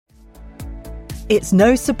It's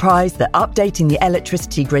no surprise that updating the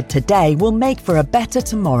electricity grid today will make for a better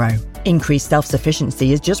tomorrow. Increased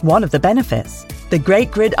self-sufficiency is just one of the benefits. The Great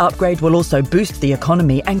Grid Upgrade will also boost the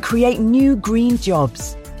economy and create new green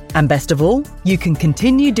jobs. And best of all, you can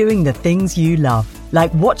continue doing the things you love,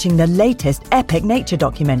 like watching the latest epic nature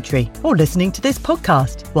documentary or listening to this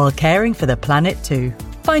podcast while caring for the planet too.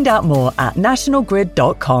 Find out more at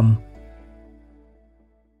nationalgrid.com.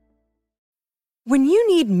 When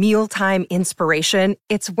you need mealtime inspiration,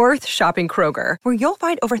 it's worth shopping Kroger, where you'll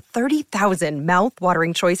find over 30,000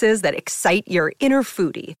 mouth-watering choices that excite your inner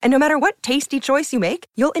foodie. And no matter what tasty choice you make,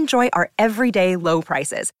 you'll enjoy our everyday low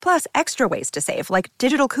prices, plus extra ways to save, like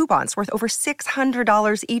digital coupons worth over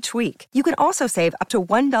 $600 each week. You can also save up to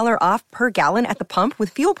 $1 off per gallon at the pump with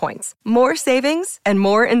fuel points. More savings and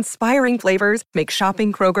more inspiring flavors make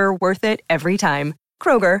shopping Kroger worth it every time.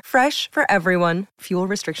 Kroger, fresh for everyone. Fuel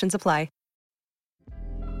restrictions apply.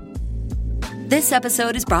 This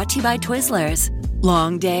episode is brought to you by Twizzlers.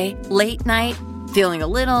 Long day, late night, feeling a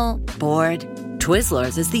little bored?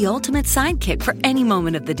 Twizzlers is the ultimate sidekick for any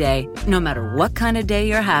moment of the day, no matter what kind of day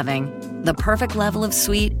you're having. The perfect level of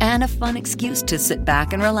sweet and a fun excuse to sit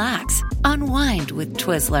back and relax. Unwind with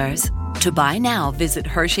Twizzlers. To buy now, visit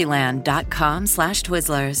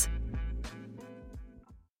Hersheyland.com/Twizzlers.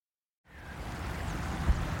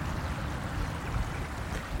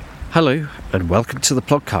 Hello and welcome to the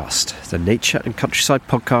Plodcast, the nature and countryside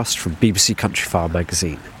podcast from BBC Countryfile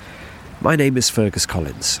magazine. My name is Fergus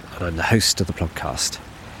Collins and I'm the host of the Plodcast.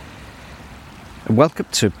 And welcome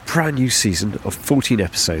to a brand new season of 14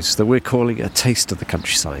 episodes that we're calling A Taste of the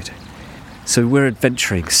Countryside. So we're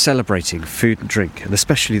adventuring, celebrating food and drink, and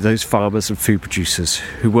especially those farmers and food producers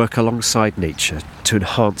who work alongside nature to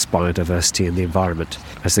enhance biodiversity in the environment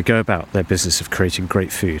as they go about their business of creating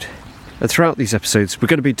great food. And throughout these episodes, we're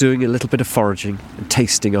going to be doing a little bit of foraging and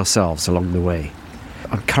tasting ourselves along the way.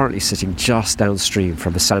 I'm currently sitting just downstream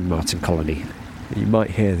from a sand martin colony. You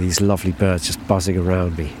might hear these lovely birds just buzzing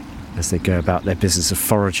around me as they go about their business of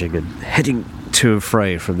foraging and heading to and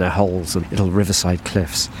fro from their holes and little riverside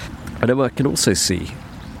cliffs. And I can also see,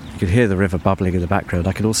 you can hear the river bubbling in the background,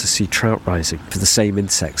 I can also see trout rising for the same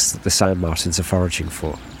insects that the sand martins are foraging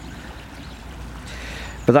for.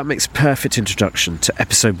 But that makes a perfect introduction to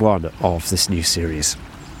episode 1 of this new series,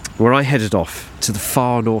 where I headed off to the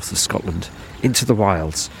far north of Scotland, into the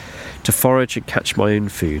wilds, to forage and catch my own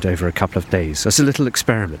food over a couple of days as a little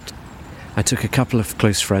experiment. I took a couple of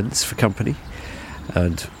close friends for company,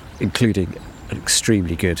 and including an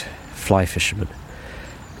extremely good fly fisherman,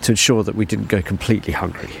 to ensure that we didn't go completely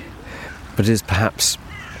hungry. But it is perhaps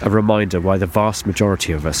a reminder why the vast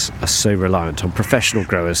majority of us are so reliant on professional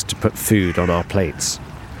growers to put food on our plates.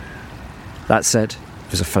 That said,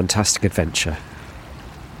 it was a fantastic adventure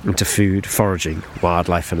into food, foraging,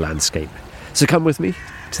 wildlife and landscape. So come with me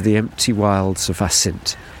to the empty wilds of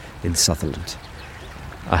Assynt in Sutherland.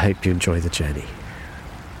 I hope you enjoy the journey.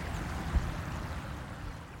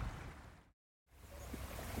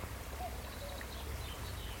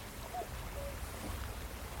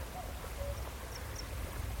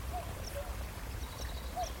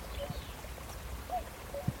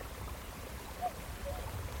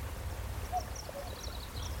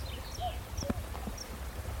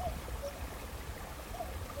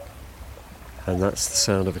 And that's the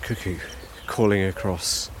sound of a cuckoo calling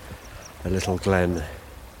across a little glen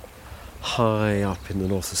high up in the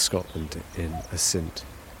north of Scotland in Assynt.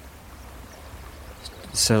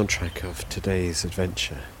 The soundtrack of today's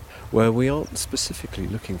adventure, where we aren't specifically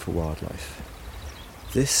looking for wildlife.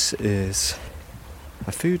 This is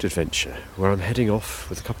a food adventure where I'm heading off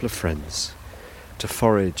with a couple of friends to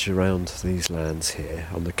forage around these lands here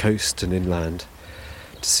on the coast and inland,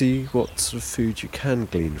 to see what sort of food you can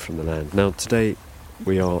glean from the land. Now today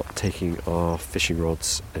we are taking our fishing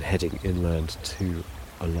rods and heading inland to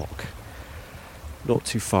a loch, not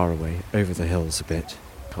too far away, over the hills a bit.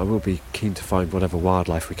 I will be keen to find whatever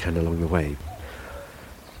wildlife we can along the way.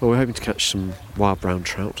 Well, we're hoping to catch some wild brown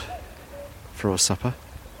trout for our supper,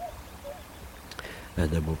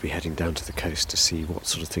 and then we'll be heading down to the coast to see what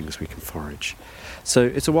sort of things we can forage. So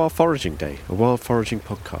it's a wild foraging day, a wild foraging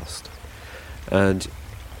podcast, and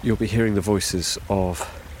you'll be hearing the voices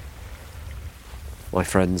of my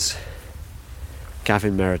friends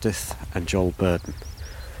Gavin Meredith and Joel Burden,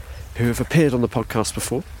 who have appeared on the podcast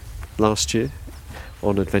before, last year,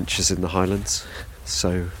 on Adventures in the Highlands.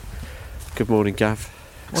 So, good morning, Gav.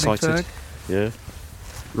 Excited? Morning, yeah.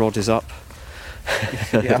 Rod is up.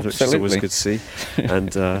 Yeah, which is always good to see.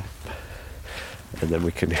 And then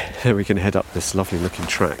we can head up this lovely looking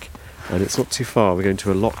track. And it's not too far. We're going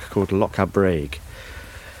to a loch called Loch Abraig,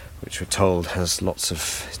 which we're told has lots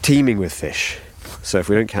of teeming with fish. So if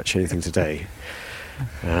we don't catch anything today...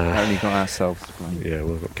 only got ourselves to blame. Yeah,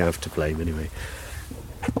 we've got Gav to blame anyway.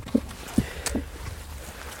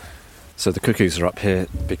 So the cuckoos are up here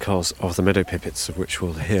because of the meadow pipits, of which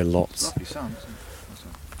we'll hear lots. Lovely sun, isn't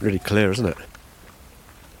it? Really clear, isn't it?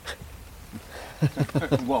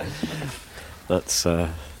 Well, That's the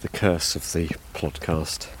curse of the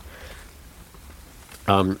podcast.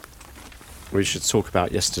 We should talk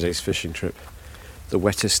about yesterday's fishing trip. The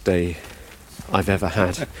wettest day I've ever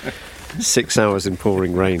had. 6 hours in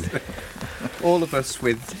pouring rain. all of us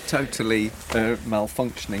with totally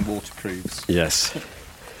malfunctioning waterproofs. Yes.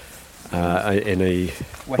 In a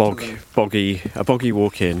Wetter boggy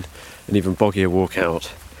walk in, and even boggier walk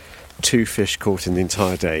out. 2 fish caught in the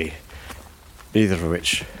entire day. Neither of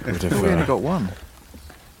which would have... We only got one.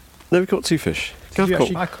 No, we caught 2 fish. Gav you caught...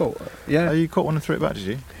 actually- I caught. Yeah, Oh, you caught one and threw it back, did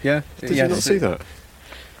you? yeah. Did you not see that?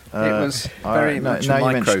 It was very much a now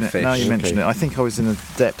you mention microfish. it. Now you mention Okay. it. I think I was in the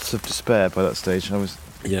depths of despair by that stage. I was.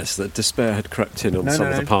 Yes, that despair had crept in on No, some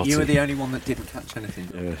no, of the no. party. You were the only one that didn't catch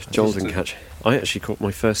anything. Joel didn't catch. I actually caught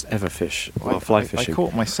my first ever fish while fly fishing. I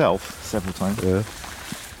caught myself several times. Yeah,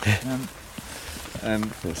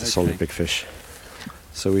 It's a solid big fish.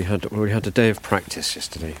 So we had a day of practice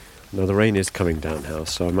yesterday. Now the rain is coming down now,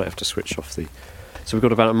 so I might have to switch off the. So we've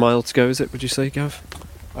got about a mile to go, is it? Would you say, Gav?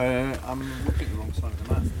 I'm looking at the wrong side of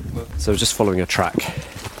the map. So just following a track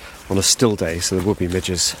on a still day, so there will be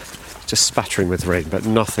midges just spattering with rain, but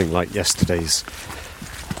nothing like yesterday's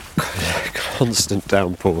constant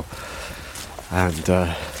downpour. And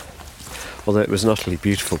although it was an utterly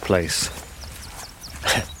beautiful place,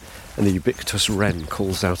 and the ubiquitous wren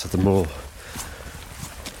calls out of the moor.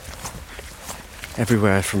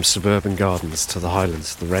 Everywhere from suburban gardens to the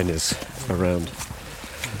highlands, the wren is around.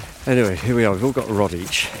 Anyway, here we are, we've all got a rod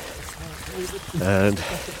each. And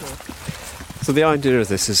so the idea of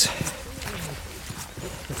this is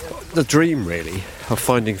the dream, really, of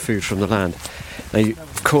finding food from the land. Now,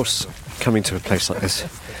 of course, coming to a place like this,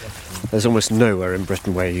 there's almost nowhere in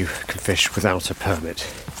Britain where you can fish without a permit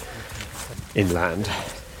inland.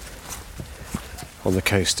 On the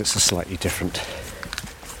coast, it's a slightly different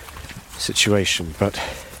situation, but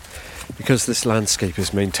because this landscape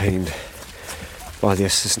is maintained by the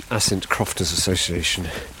Assynt Crofters Association,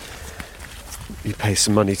 you pay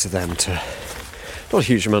some money to them not a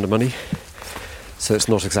huge amount of money, so it's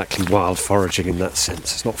not exactly wild foraging in that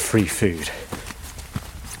sense. It's not free food,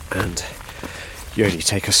 and you only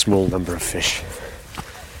take a small number of fish.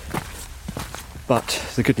 But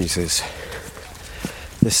the good news is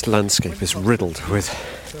this landscape is riddled with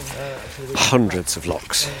hundreds of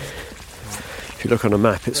lochs. If you look on a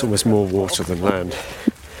map, it's almost more water than land.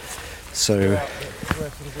 So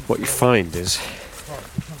what you find is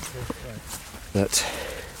that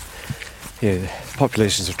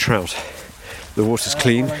populations of trout, the water's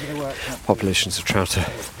clean, populations of trout are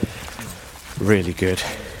really good,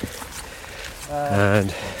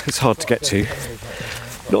 and it's hard to get to.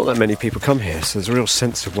 Not that many people come here, so there's a real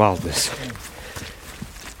sense of wildness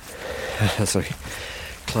as I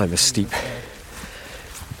climb a steep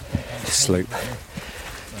slope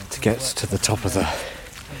to get to the top of a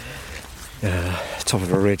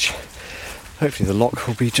ridge. Hopefully the loch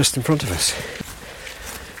will be just in front of us.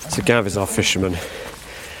 So Gav is our fisherman.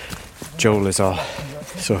 Joel is our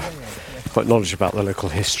quite knowledgeable about the local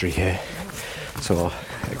history here. So our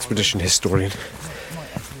expedition historian.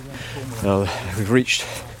 Now we've reached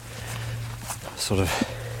sort of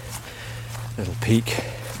little peak,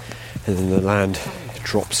 and then the land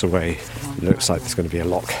drops away. It looks like there's going to be a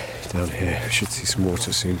loch down here. We should see some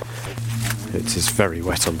water soon. It is very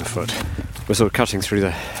wet underfoot. We're sort of cutting through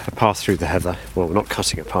a path through the heather. Well, we're not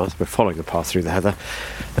cutting a path, we're following the path through the heather,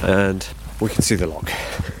 and we can see the loch.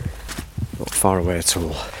 Not far away at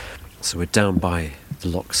all. So we're down by the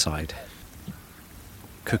loch side.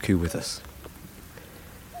 Cuckoo with us.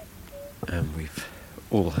 And we've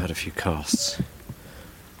all had a few casts.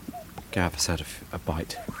 Gav has had a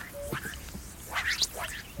bite.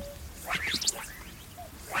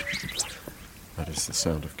 That is the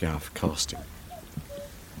sound of Gav casting.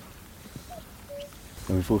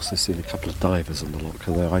 And we've also seen a couple of divers on the loch,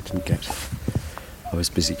 although I was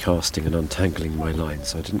busy casting and untangling my line,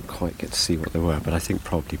 so I didn't quite get to see what they were, but I think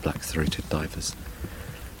probably black-throated divers.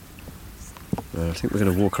 I think we're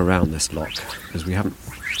going to walk around this loch, because we haven't...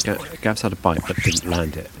 Gav's had a bite, but didn't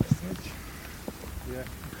land it.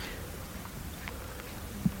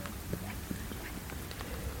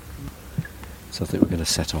 So I think we're going to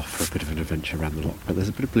set off for a bit of an adventure around the loch, but there's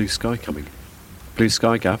a bit of blue sky coming. Blue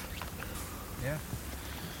sky, Gav? Yeah,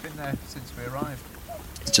 been there since we arrived.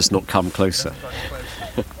 It's just not come closer.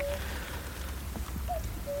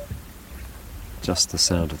 just the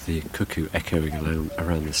sound of the cuckoo echoing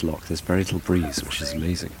around this loch. There's very little breeze, which is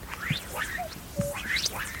amazing.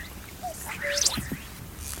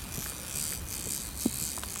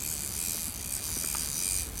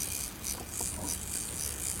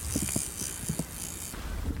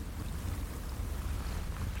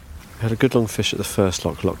 We had a good long fish at the first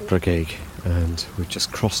loch, Loch Brageg, and we've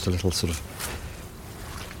just crossed a little sort of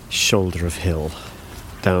shoulder of hill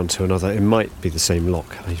down to another. It might be the same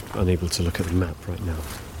loch. I'm unable to look at the map right now.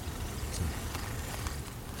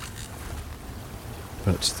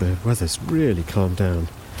 But the weather's really calmed down,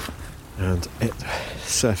 and the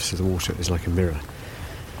surface of the water is like a mirror.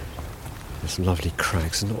 There's some lovely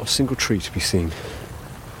crags and not a single tree to be seen.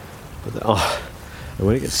 But there are. And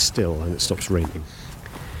when it gets still and it stops raining,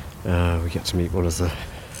 we get to meet one of the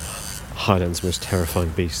Highlands' most terrifying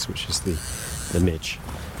beasts, which is the midge.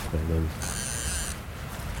 And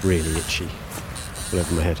really itchy all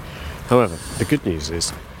over my head. However, the good news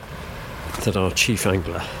is that our chief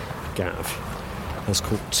angler, Gav, has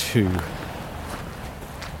caught 2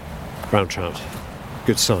 brown trout,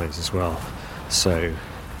 good size as well. So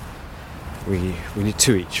we need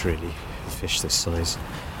 2 each really, fish this size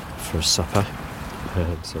for a supper.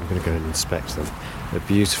 And so I'm going to go and inspect them. They're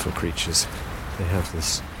beautiful creatures. They have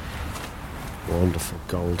this wonderful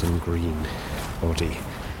golden green body,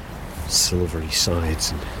 silvery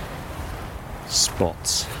sides and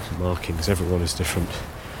spots, markings. Everyone is different.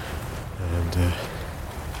 And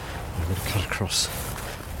I'm going to cut across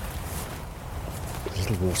a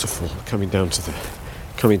little waterfall coming down to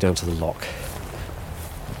the loch.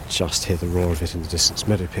 Just hear the roar of it in the distance.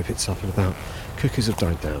 Meadow pipits up and about. Cuckoos have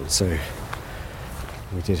died down, so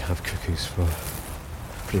we did have cuckoos for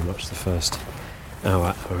pretty much the first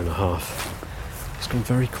hour and a half. It's gone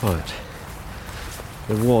very quiet.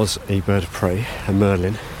 There was a bird of prey, a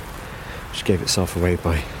merlin, which gave itself away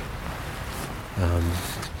by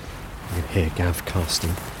you can hear Gav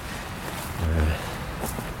casting. I'm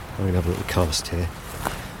going to have a little cast here,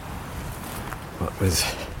 but with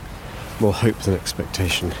more hope than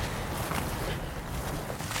expectation.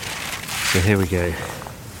 So here we go.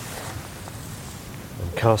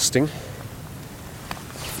 I'm casting.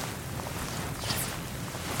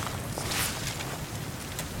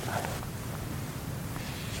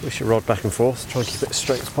 Swish your rod back and forth, try and keep it as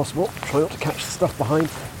straight as possible. Try not to catch the stuff behind.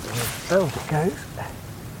 Out it goes.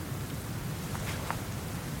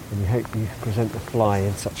 And you hope you present the fly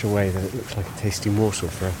in such a way that it looks like a tasty morsel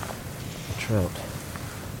for a trout.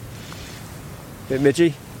 Bit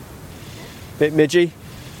midgy? Bit midgy?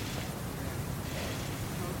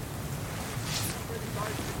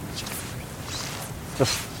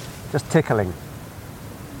 Just tickling.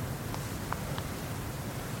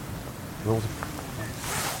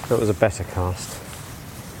 That was a better cast.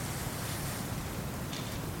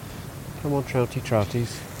 Come on, trouty,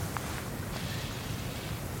 trouties.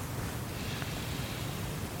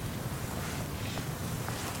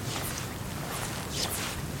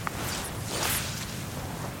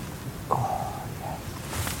 Oh, yeah.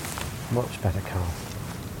 Much better cast.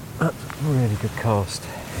 That's a really good cast.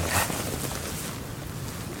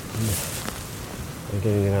 I'm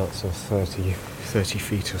getting it out sort of 30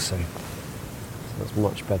 feet or so. That's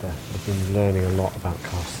much better. I've been learning a lot about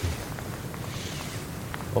casting.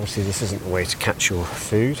 Obviously this isn't the way to catch your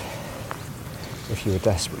food. If you were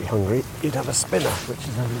desperately hungry, you'd have a spinner, which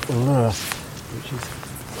is a little lure, which is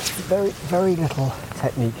very, very little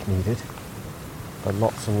technique needed, but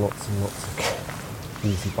lots and lots and lots of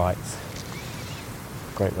easy bites.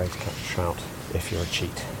 Great way to catch a trout if you're a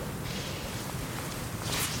cheat.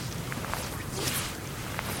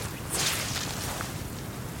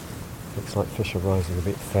 Looks like fish are rising a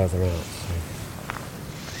bit further out, so.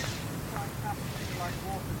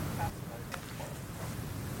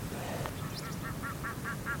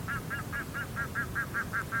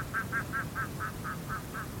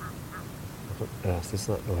 What on earth is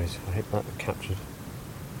that noise? I hope that captured.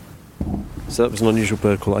 So that was an unusual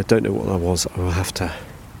bird call. I don't know what that was. I will have to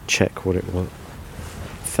check what it was. It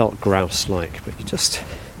felt grouse-like, but you just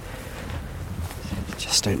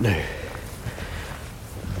don't know.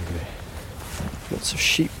 Lots of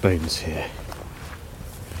sheep bones here.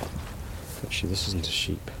 Actually, this isn't a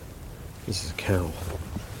sheep. This is a cow.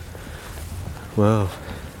 Wow.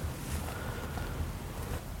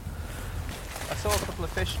 I saw a couple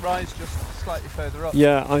of fish rise just slightly further up.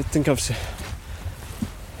 Yeah, I think it's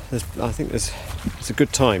a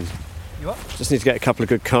good time. You what? Just need to get a couple of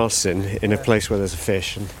good casts in a place where there's a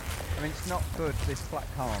fish. And I mean, it's not good, this flat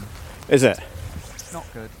calm. is it? It's not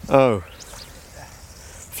good. Oh.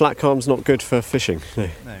 Flat calm's not good for fishing. No.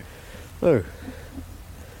 No. Oh.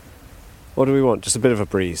 What do we want? Just a bit of a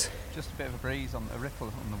breeze? Just a bit of a breeze, on a ripple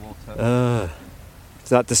on the water.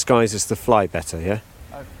 So that disguises the fly better, yeah?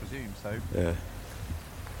 I presume so. Yeah.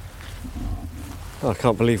 Oh, I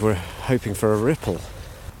can't believe we're hoping for a ripple.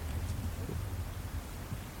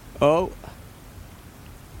 Oh!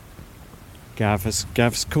 Gav's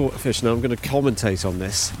caught a fish. Now I'm going to commentate on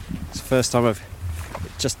this. It's the first time I've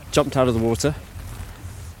just jumped out of the water.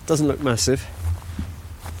 Doesn't look massive.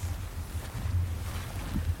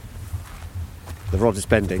 The rod is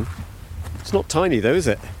bending. It's not tiny though, is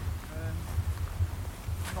it?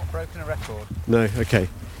 Not broken a record. No, okay.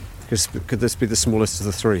 Could this be the smallest of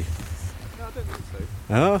the three? No, I don't think so.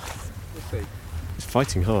 Oh, We'll see. it's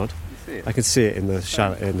fighting hard. You see it? I can see it in the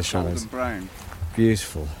shallows. Golden brown.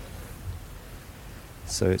 Beautiful.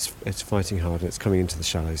 So it's fighting hard and it's coming into the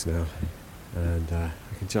shallows now, and I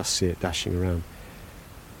can just see it dashing around.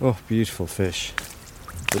 Oh, beautiful fish.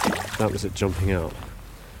 That was it jumping out.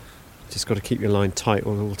 Just got to keep your line tight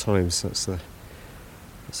all times. That's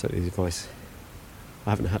certainly the advice. I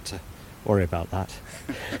haven't had to worry about that.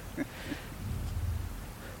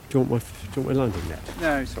 Do you want my landing net?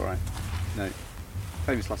 No, it's all right. No.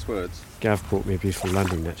 Famous last words. Gav brought me a beautiful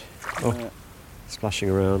landing net. Oh, splashing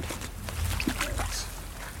around.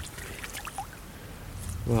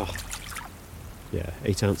 Wow. Yeah,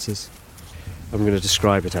 8 ounces. I'm going to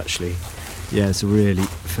describe it actually. Yeah, it's a really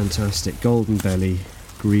fantastic golden belly,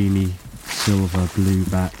 greeny, silver, blue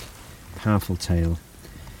back, powerful tail.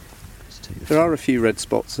 There are a few red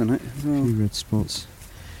spots in it. A few red spots.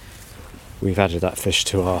 We've added that fish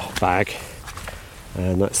to our bag,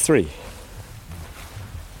 and that's 3.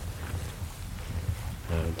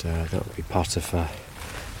 And that will be part of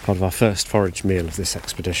our first forage meal of this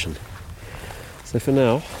expedition. So for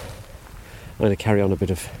now, I'm going to carry on a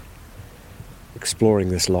bit of exploring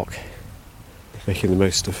this loch, making the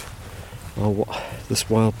most of this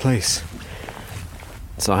wild place.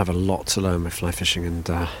 So I have a lot to learn with fly fishing, and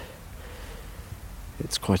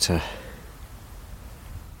it's quite an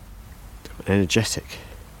energetic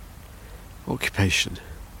occupation.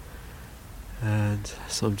 And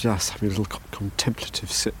so I'm just having a little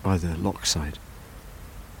contemplative sit by the loch side.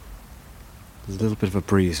 There's a little bit of a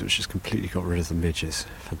breeze which has completely got rid of the midges.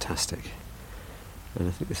 Fantastic. And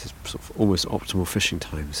I think this is sort of almost optimal fishing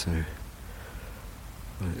time, so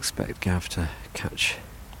I expect Gav to catch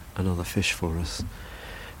another fish for us.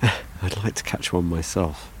 I'd like to catch one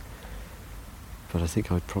myself, but I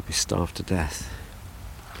think I'd probably starve to death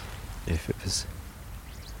if it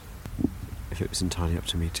was entirely up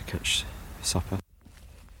to me to catch supper.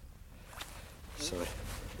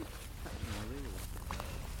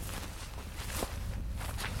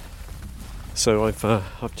 So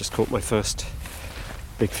I've just caught my first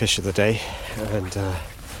big fish of the day, and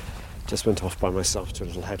just went off by myself to a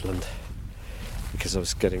little headland because I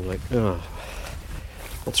was getting like,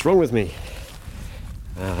 what's wrong with me?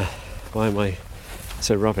 Why am I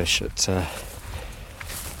so rubbish at? So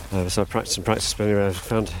I practiced, but anyway, I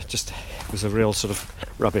found it was a real sort of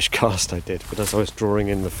rubbish cast I did. But as I was drawing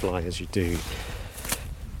in the fly, as you do,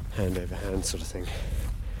 hand over hand sort of thing,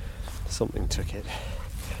 something took it.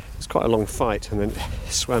 It was quite a long fight, and then it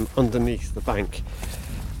swam underneath the bank,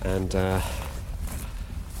 and I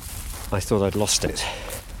thought I'd lost it.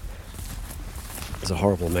 It was a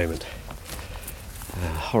horrible moment.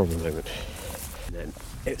 And then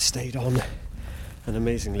it stayed on, and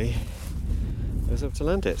amazingly I was able to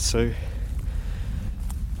land it. So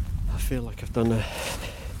I feel like I've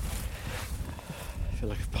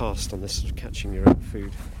passed on this sort of catching your own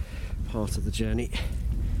food part of the journey.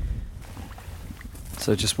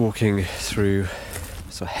 So just walking through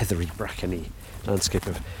sort of heathery, brackeny landscape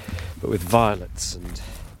but with violets and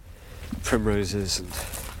primroses, and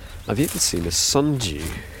I've even seen a sundew,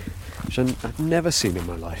 which I've never seen in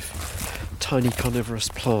my life. Tiny carnivorous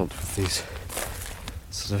plant with these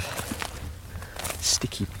sort of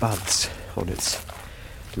sticky buds on its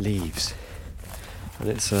leaves, and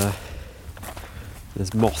there's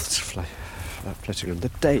moths flitting around. The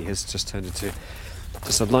day has just turned into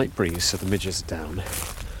just a light breeze, so the midges are down,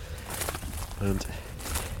 and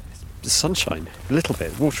the sunshine, a little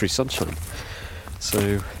bit watery sunshine,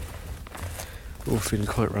 so we're all feeling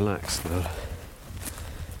quite relaxed now.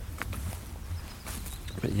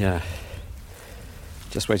 But yeah,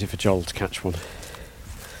 just waiting for Joel to catch one.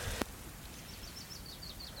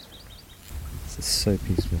 This is so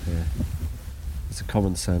peaceful here. There's a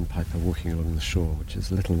common sandpiper walking along the shore, which is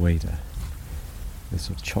a little wader with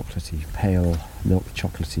sort of chocolatey, pale, milk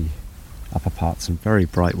chocolatey upper parts and very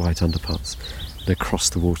bright white underparts. And across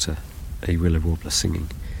the water, a willow warbler singing.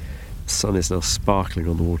 The sun is now sparkling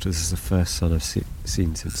on the water. This is the first sun I've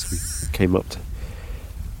seen since we came up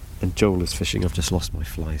and Joel is fishing. I've just lost my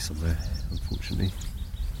fly somewhere, unfortunately,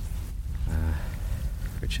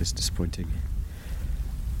 which is disappointing.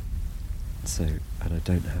 So, and I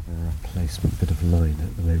don't have a replacement bit of line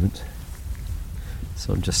at the moment.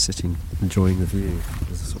 So I'm just sitting, enjoying the view.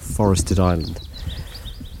 There's a sort of forested island.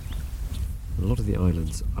 A lot of the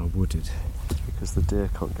islands are wooded because the deer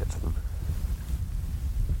can't get to them.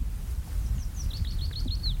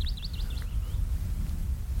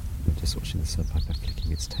 I'm just watching the sandpiper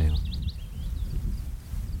flicking its tail.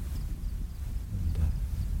 And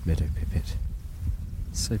meadow pipit.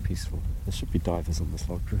 It's so peaceful. There should be divers on this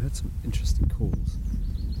log. We've had some interesting calls.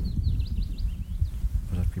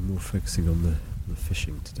 But I've been more focusing on the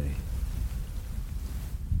fishing today.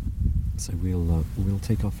 So we'll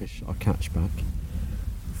take our catch back.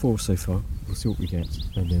 4 so far. We'll see what we get,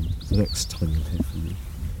 and then the next time you'll hear from me,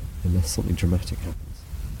 unless something dramatic happens.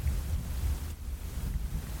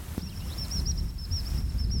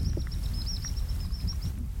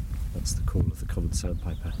 That's the call of the common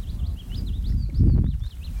sandpiper.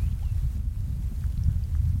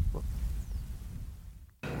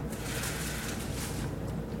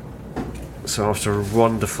 So after a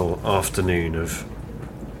wonderful afternoon of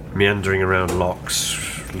meandering around locks,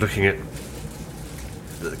 looking at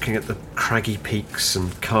the craggy peaks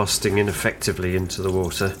and casting ineffectively into the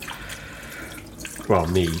water, well,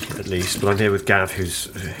 me at least, but I'm here with Gav,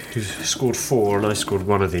 who's scored 4 and I scored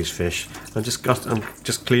 1 of these fish. I'm just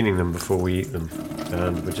cleaning them before we eat them,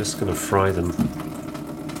 and we're just going to fry them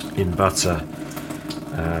in butter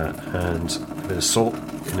and a bit of salt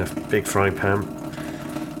in a big frying pan.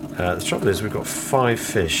 The trouble is we've got 5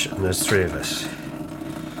 fish and there's 3 of us.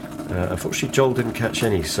 Unfortunately Joel didn't catch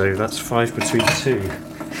any, so that's 5 between 2.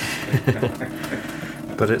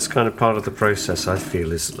 But it's kind of part of the process, I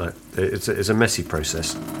feel. Is like it's a messy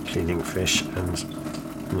process, cleaning fish, and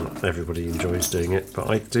not everybody enjoys doing it, but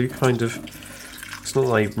I do kind of... It's not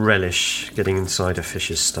that I relish getting inside a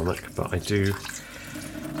fish's stomach, but I do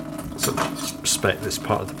sort of respect this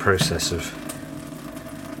part of the process of...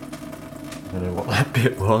 I don't know what that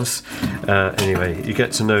bit was. Anyway, you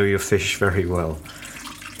get to know your fish very well.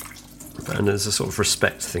 And there's a sort of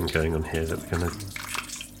respect thing going on here that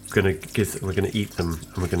we're going to eat them,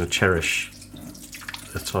 and we're going to cherish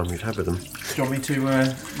the time we've had with them. Do you want me to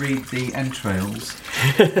read the entrails?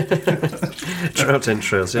 Trout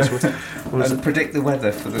entrails, yes. What is and it? predict the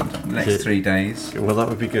weather for the next 3 days. Well, that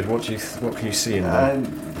would be good. What can you see in there?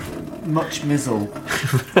 Much mizzle.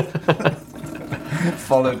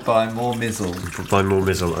 Followed by more mizzle. By more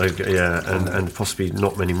mizzle, okay, yeah, and possibly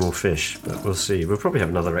not many more fish, but we'll see. We'll probably have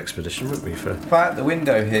another expedition, won't we? But at the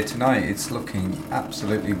window here tonight, it's looking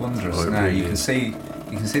absolutely wondrous now. Really you can see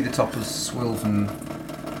the top of Swilven,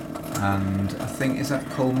 and I think, is that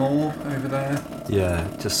Culmore over there? Yeah,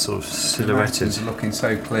 just sort of silhouetted. The mountains are looking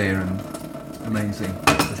so clear and amazing.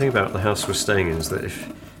 The thing about the house we're staying in is that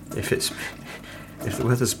if the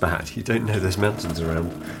weather's bad, you don't know there's mountains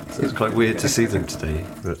around. So it's quite weird to see them today.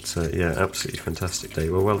 But yeah, absolutely fantastic day.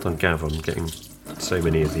 Well done, Gav, on getting so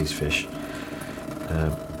many of these fish.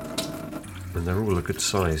 And they're all a good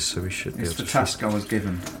size, so we should be able to... It's the task I was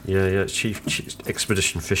given. Yeah, chief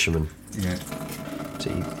expedition fisherman. Yeah. To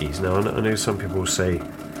eat these. Now, I know some people will say,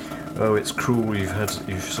 oh, it's cruel, you've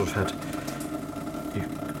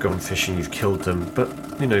gone fishing, you've killed them. But,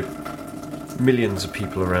 millions of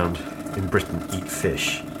people around in Britain eat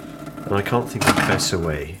fish, and I can't think of a better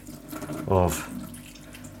way of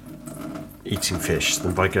eating fish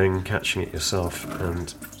than by going and catching it yourself.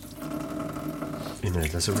 And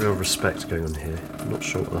there's a real respect going on here. I'm not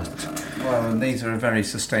sure what that... Well, and these are a very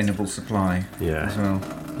sustainable supply as well.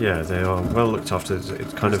 Yeah, they are well looked after.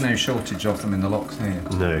 There's no shortage of them in the locks here.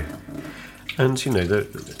 No. And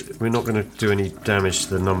we're not going to do any damage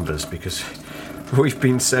to the numbers, because we've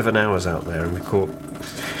been 7 hours out there and we've caught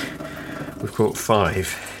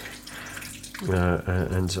 5,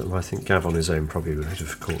 and I think Gav on his own probably would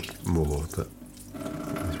have caught more, but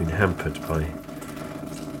he's been hampered by...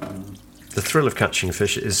 The thrill of catching a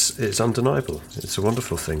fish is undeniable. It's a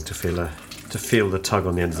wonderful thing to feel the tug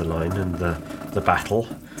on the end of the line and the battle.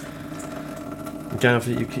 Gav,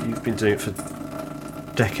 you've been doing it for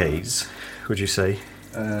decades, would you say?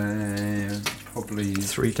 Probably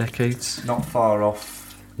 3 decades. Not far off.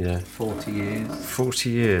 Yeah. 40 years. 40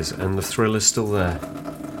 years, and the thrill is still there.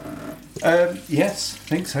 Yes, I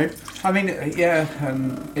think so. I mean,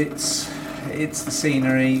 it's the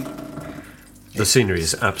scenery. The scenery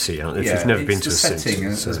is absolutely... If you've never been to a city... It's the setting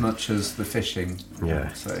as much as the fishing, yeah.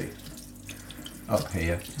 I'd say, up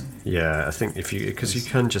here. Yeah, I think because you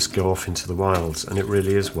can just go off into the wilds, and it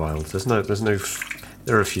really is wild.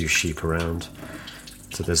 There are a few sheep around,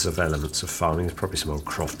 So there's elements of farming. There's probably some old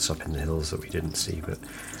crofts up in the hills that we didn't see, but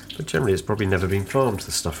generally it's probably never been farmed,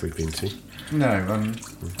 the stuff we've been to. No, I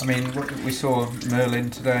mean, we saw Merlin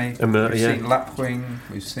today. We've seen lapwing.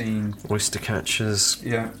 We've seen oyster catchers.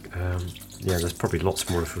 Yeah. There's probably lots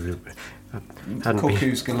more if we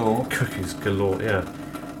cuckoos galore. Cuckoos galore, yeah.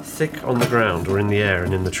 Thick on the ground or in the air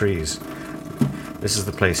and in the trees. This is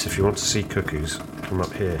the place if you want to see cuckoos. Come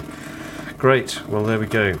up here. Great. Well, there we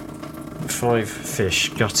go. 5 fish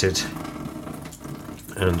gutted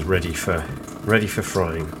and ready for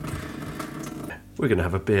frying. We're going to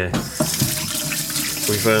have a beer.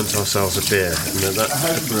 We've earned ourselves a beer. And a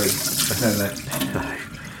homebrew.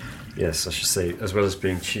 Yes, I should say, as well as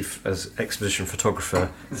being chief as expedition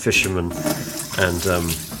photographer, fisherman, and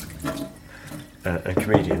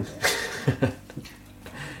comedian.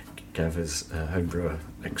 Gav is homebrewer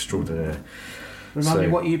extraordinaire. Remind me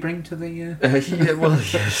what you bring to the...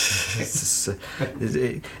 yes.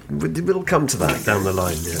 We'll come to that down the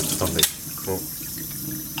line. Yeah, lovely. Well,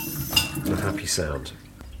 a happy sound.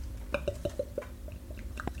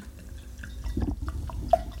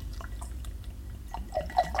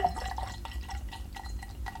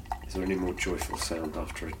 Is there any more joyful sound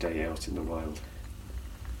after a day out in the wild?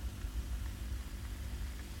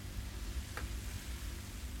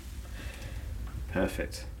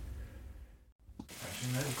 Perfect.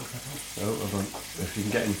 If you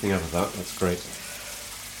can get anything out of that, that's great.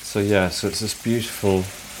 So it's this beautiful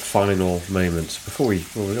final moment. We're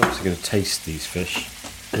obviously going to taste these fish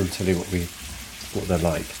and tell you what they're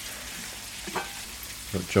like.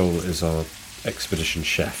 But Joel is our expedition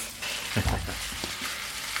chef.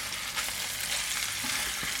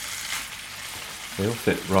 They all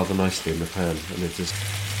fit rather nicely in the pan, and it just.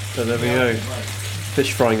 So there we go.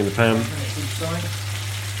 Fish frying in the pan.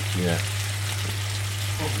 Yeah.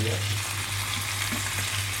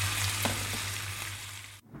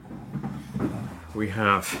 We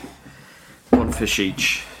have 1 fish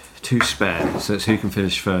each, 2 spare, so it's who can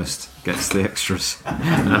finish first gets the extras.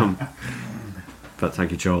 But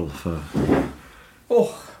thank you, Joel, for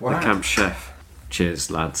the camp chef.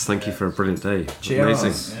 Cheers, lads. Thank you for a brilliant day. Cheers.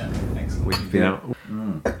 Amazing. Yeah, excellent. We've been out.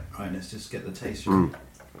 Right, let's just get the taste.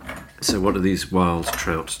 So what do these wild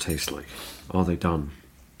trout taste like? Are they done?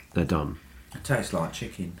 They're done. It tastes like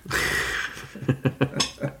chicken. Good.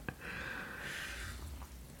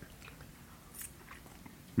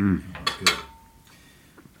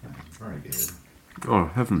 Very good. Oh,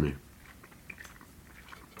 heavenly.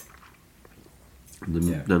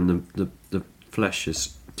 Then the flesh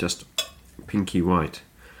is just pinky white.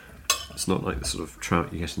 It's not like the sort of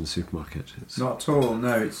trout you get in the supermarket. It's not at all.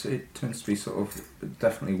 No, it tends to be sort of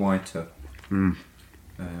definitely whiter.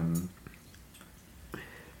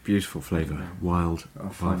 Beautiful flavour, wild. I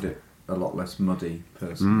find it a lot less muddy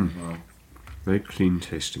personally as well. Very clean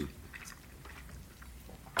tasting.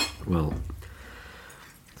 Well,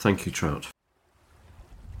 thank you, trout.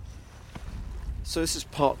 So this is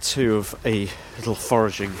part 2 of a little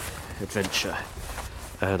foraging adventure,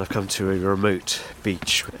 and I've come to a remote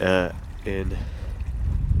beach in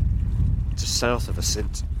just south of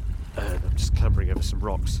Assynt, and I'm just clambering over some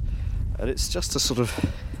rocks, and it's just a sort of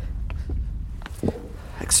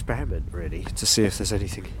experiment really to see if there's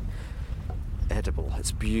anything edible.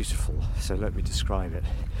 It's beautiful, so let me describe it.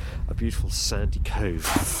 A beautiful sandy cove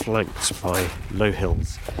flanked by low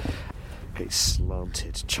hills, great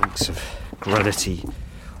slanted chunks of granity,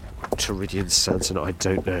 Pteridian sandstone, I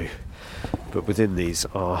don't know, but within these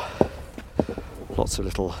are lots of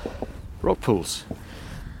little rock pools.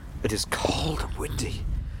 It is cold and windy,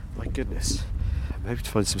 my goodness. I'm hoping to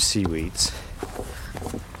find some seaweeds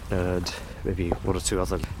and maybe 1 or 2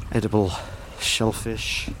 other edible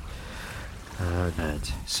shellfish.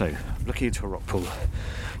 And so I'm looking into a rock pool,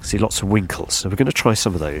 see lots of winkles, so we're going to try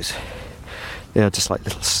some of those. They are just like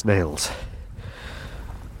little snails,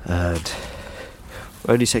 and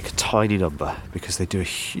we only take a tiny number because they do a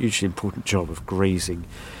hugely important job of grazing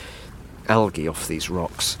algae off these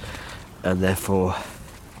rocks, and therefore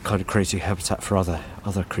kind of creating habitat for other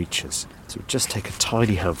creatures. So we'll just take a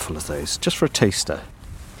tiny handful of those, just for a taster.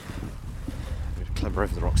 I'm going to clamber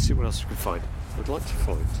over the rocks, see what else we can find. I'd like to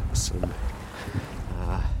find some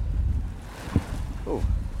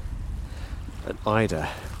an eider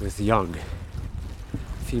with young,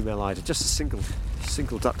 female eider, just a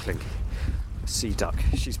single duckling, a sea duck.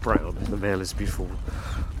 She's brown, the male is beautiful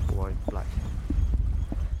white, black.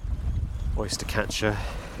 Oyster catcher.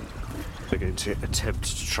 We're going to attempt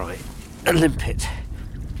to try a limpet.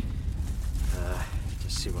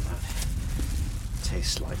 Just see what that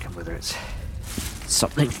tastes like and whether it's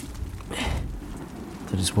something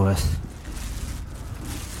that is worth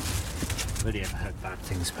I've only ever heard bad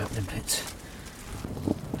things about limpets.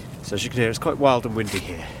 So as you can hear, it's quite wild and windy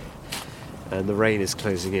here, and the rain is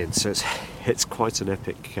closing in, so it's quite an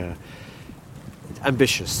epic,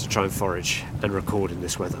 ambitious to try and forage and record in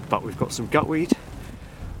this weather. But we've got some gutweed,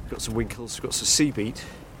 we've got some winkles, we've got some sea beet,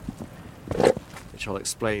 which I'll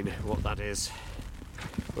explain what that is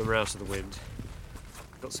when we're out of the wind.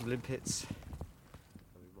 We've got some limpets.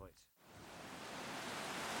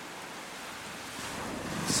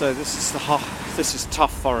 So this is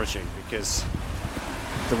tough foraging because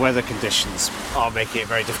the weather conditions are making it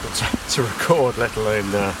very difficult to record, let alone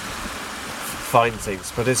find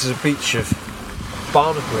things. But it's a beach of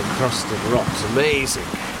barnacle encrusted rocks, amazing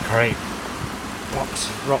great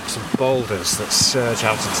rocks and boulders that surge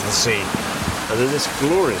out into the sea, and then this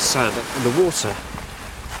glorious sand. And the water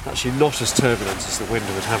actually not as turbulent as the wind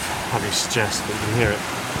would have you suggest, but you can hear it.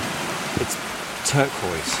 It's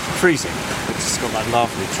turquoise, freezing. It's got that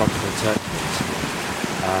lovely tropical turquoise,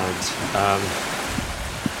 and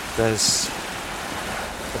there's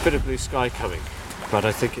a bit of blue sky coming, but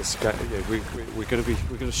I think it's we're going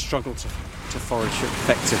to struggle to forage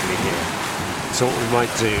effectively here. So what we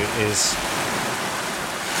might do is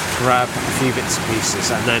grab a few bits and pieces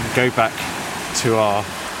and then go back to our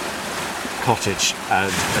cottage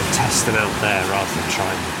and test them out there rather than try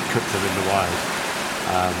and cook them in the wild.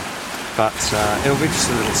 But it'll be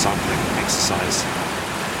just a little sampling exercise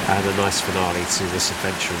and a nice finale to this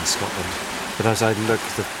adventure in Scotland. But as I look,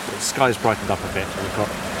 the sky's brightened up a bit, and we've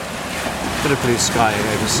got a bit of blue sky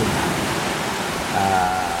over some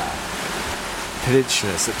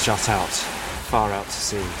peninsulas that jut out, far out to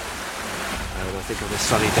sea. And I think on a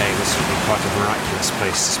sunny day this would be quite a miraculous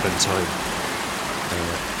place to spend time.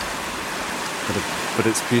 But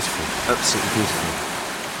it's beautiful, absolutely beautiful.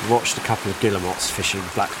 Watched a couple of guillemots fishing,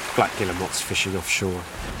 black guillemots fishing offshore,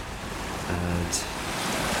 and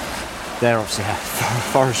they're obviously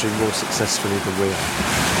foraging more successfully than we are.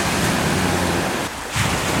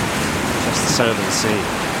 Just the sound of the sea,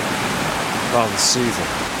 rather soothing.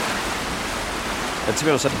 And to be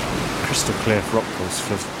honest, crystal clear rock pools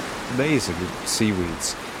full of amazing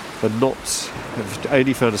seaweeds, but I've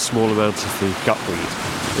only found a small amount of the gutweed,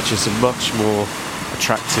 which is a much more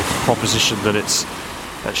attractive proposition than it's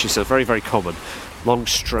actually. So very, very common. Long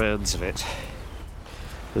strands of it.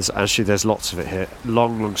 There's lots of it here.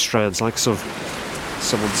 Long strands, like sort of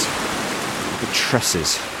someone's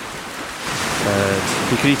tresses. And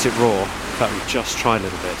you can eat it raw. In fact, we just try a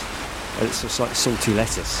little bit. And it's just like salty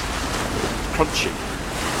lettuce. Crunchy.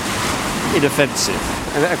 Inoffensive.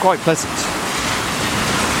 And they're quite pleasant.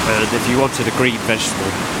 And if you wanted a green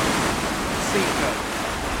vegetable. Sea gut.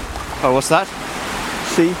 Oh, what's that?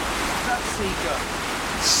 Sea? That's sea gut.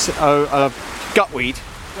 Gutweed.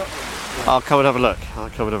 I'll come and have a look. I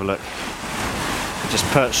just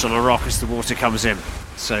perched on a rock as the water comes in,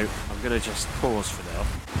 so I'm going to just pause for now.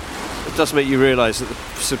 It does make you realise that the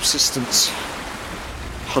subsistence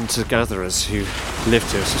hunter-gatherers who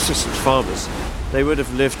lived here, subsistence farmers, they would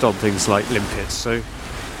have lived on things like limpets, so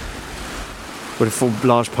would have formed a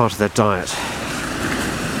large part of their diet.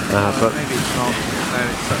 But maybe it's not.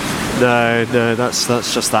 No, that's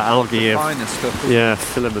just that algae. Finer stuff. Yeah,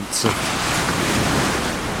 filaments.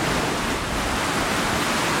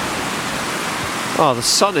 Oh, the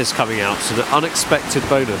sun is coming out, so an unexpected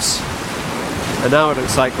bonus. And now it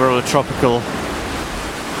looks like we're on a tropical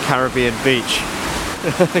Caribbean beach.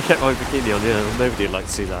 I kept my bikini on, yeah, nobody would like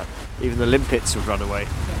to see that. Even the limpets would run away.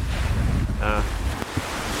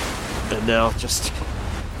 And now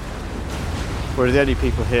we're the only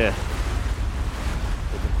people here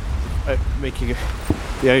making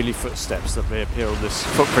the only footsteps that may appear on this,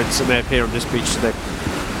 footprints that may appear on this beach today.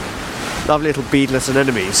 Lovely little beadless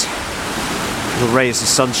anemones. Little rays of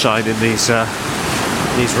sunshine in these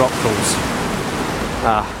rock pools.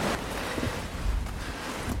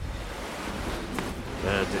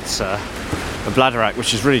 And it's a bladderwrack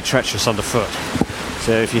which is really treacherous underfoot.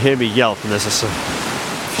 So if you hear me yelp and there's a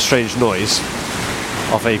strange noise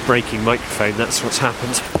of a breaking microphone, that's what's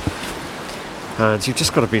happened. And you've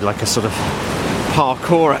just got to be like a sort of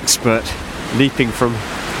parkour expert, leaping from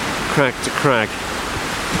crag to crag.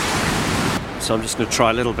 So I'm just going to try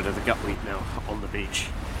a little bit of the gutweed now on the beach.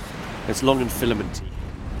 It's long and filamenty.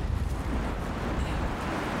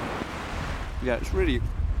 Yeah, it's really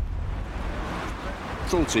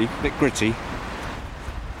salty, a bit gritty,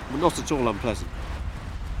 but not at all unpleasant.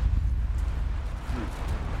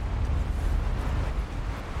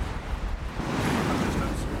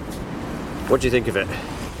 What do you think of it?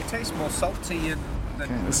 It tastes more salty than the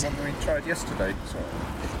one we tried yesterday.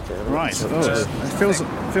 Right. It feels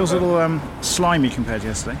a little slimy compared to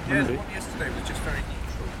yesterday. Yeah, the one yesterday was just very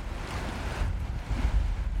neutral.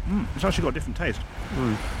 It's actually got a different taste.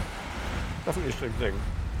 Definitely the same thing.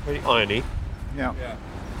 Very irony. Yeah.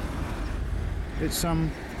 It's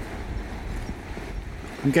I'm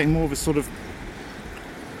getting more of a sort of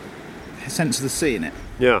sense of the sea in it.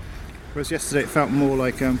 Yeah. Whereas yesterday it felt more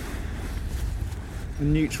like a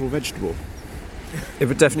neutral vegetable. It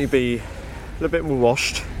would definitely be a little bit more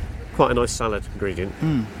washed. Quite a nice salad ingredient.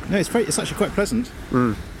 No, it's actually quite pleasant.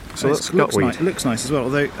 So that's looks gutweed. nice. It looks nice as well.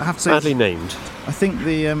 Although I have to say, Badly named. I think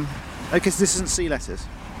the okay, so this isn't sea lettuce,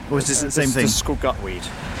 or is this the same thing? This is called gutweed.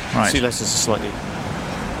 Right. Sea lettuce is slightly,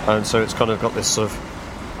 and so it's kind of got this sort of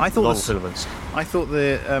I thought long the filaments.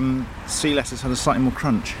 sea lettuce had a slightly more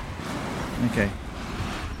crunch. Okay.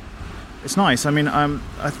 It's nice. I mean, I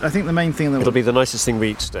think the main thing that It'll be the nicest thing we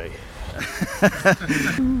eat today.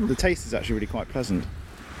 the taste is actually really quite pleasant,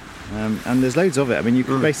 and there's loads of it. I mean, you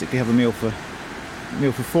could basically have a meal for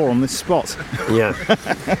 4 on this spot. Yeah.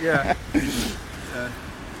 Yeah.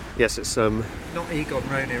 Yes, it's Not Egon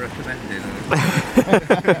Roney recommended.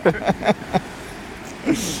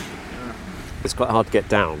 it's quite hard to get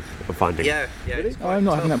down. I'm finding. Yeah. It's quite I'm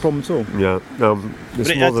not having that problem at all. Yeah. It's But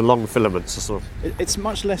it more has- the long filaments are sort of. It's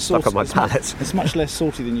much less Stuck salty. on my palate. It's much less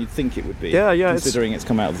salty than you'd think it would be. Yeah, it's- Considering it's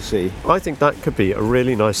come out of the sea. I think that could be a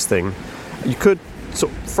really nice thing. You could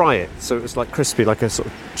sort of fry it so it's like crispy, like a sort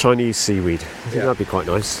of Chinese seaweed. I think that'd be quite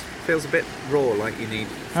nice. feels a bit raw, like you need.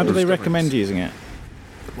 How do full they stomachs. recommend using it?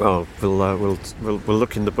 Well, we'll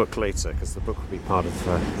look in the book later because the book will be part of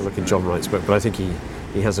the look in John Wright's book. But I think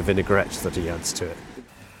he has a vinaigrette that he adds to it.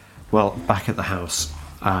 Well, back at the house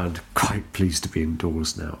and quite pleased to be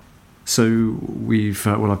indoors now. So we've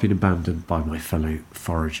I've been abandoned by my fellow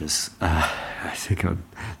foragers. I think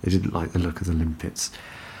they didn't like the look of the limpets.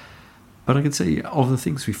 But I can say of the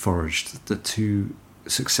things we foraged, the 2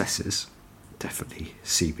 successes, definitely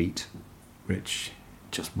sea beet, which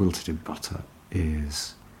just wilted in butter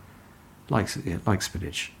is like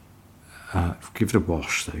spinach. Give it a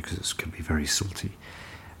wash though, because it can be very salty.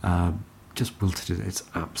 Just wilted it. It's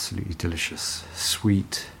absolutely delicious,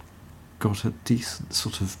 sweet, got a decent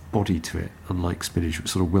sort of body to it, unlike spinach,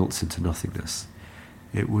 which sort of wilts into nothingness.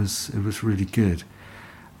 It was really good.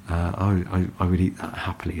 I would eat that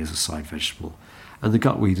happily as a side vegetable. And the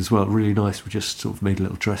gutweed as well, really nice. We just sort of made a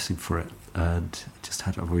little dressing for it, and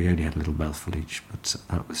we only had a little mouthful each, but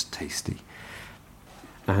that was tasty.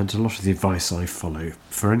 And a lot of the advice I follow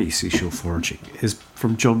for any seashore foraging is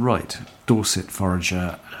from John Wright, Dorset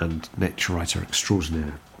forager and nature writer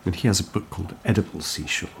extraordinaire. And he has a book called Edible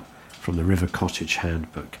Seashore from the River Cottage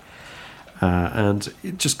Handbook. And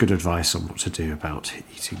just good advice on what to do about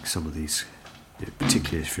eating some of these,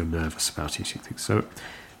 particularly if you're nervous about eating things. So,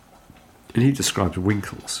 and he describes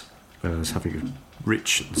winkles as having a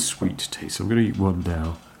rich and sweet taste. So I'm going to eat one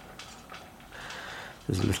now.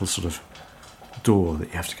 There's a little sort of door that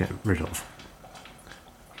you have to get rid of,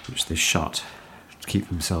 which they shut to keep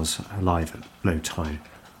themselves alive at low tide.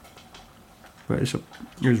 But it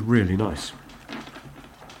was really nice.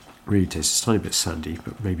 Really tasty. It's a tiny bit sandy,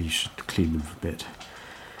 but maybe you should clean them a bit.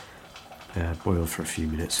 Boil for a few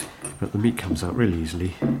minutes. But the meat comes out really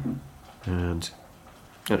easily and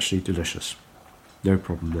actually delicious. No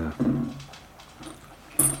problem there.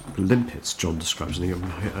 The limpets John describes, and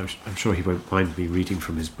I'm sure he won't mind me reading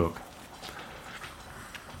from his book.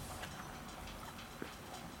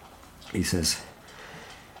 He says,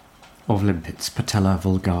 of limpets, Patella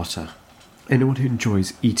vulgata. Anyone who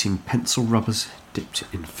enjoys eating pencil rubbers dipped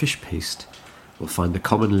in fish paste will find the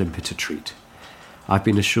common limpet a treat. I've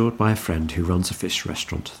been assured by a friend who runs a fish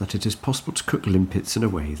restaurant that it is possible to cook limpets in a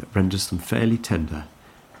way that renders them fairly tender,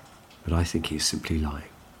 but I think he is simply lying.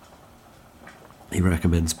 He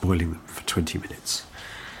recommends boiling them for 20 minutes,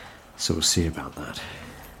 so we'll see about that.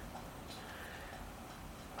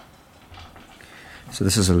 So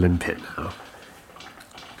this is a limpet now.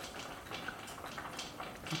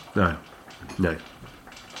 No.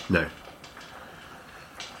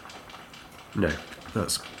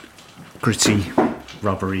 That's gritty,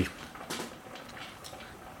 rubbery.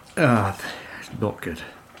 Not good.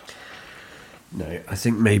 No, I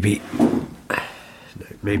think maybe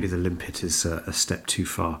the limpet is a step too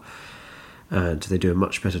far, and they do a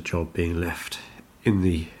much better job being left in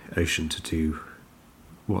the ocean to do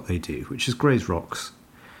what they do, which is graze rocks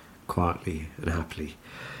quietly and happily.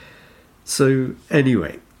 So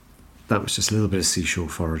anyway, that was just a little bit of seashore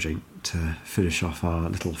foraging to finish off our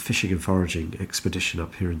little fishing and foraging expedition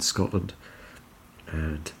up here in Scotland.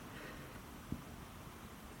 And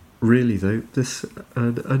really though, this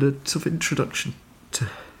and a sort of introduction to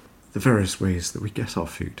the various ways that we get our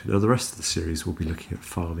food. Now the rest of the series will be looking at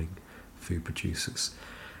farming, food producers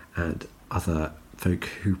and other folk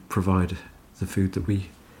who provide the food that we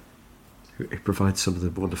it provides some of the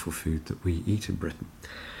wonderful food that we eat in Britain.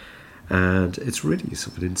 And it's really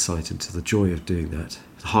sort of an insight into the joy of doing that,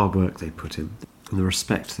 the hard work they put in, and the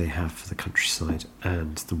respect they have for the countryside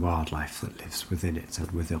and the wildlife that lives within it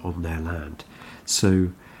and with it on their land.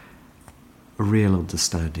 So a real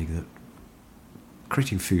understanding that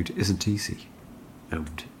creating food isn't easy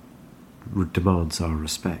and demands our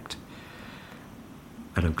respect.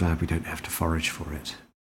 And I'm glad we don't have to forage for it.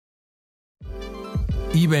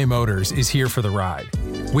 eBay Motors is here for the ride.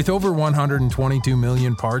 With over 122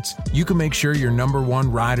 million parts, you can make sure your number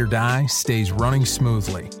one ride or die stays running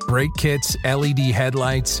smoothly. Brake kits, LED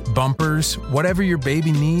headlights, bumpers, whatever your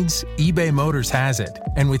baby needs, eBay Motors has it.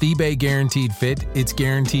 And with eBay Guaranteed Fit, it's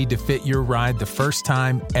guaranteed to fit your ride the first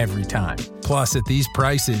time, every time. Plus, at these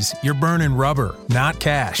prices, you're burning rubber, not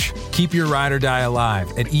cash. Keep your ride or die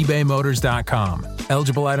alive at ebaymotors.com.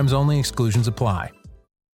 Eligible items only. Exclusions apply.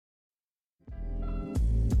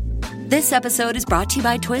 This episode is brought to you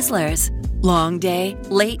by Twizzlers. Long day,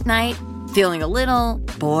 late night, feeling a little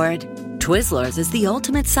bored? Twizzlers is the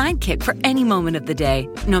ultimate sidekick for any moment of the day,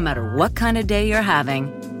 no matter what kind of day you're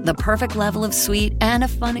having. The perfect level of sweet and a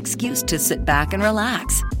fun excuse to sit back and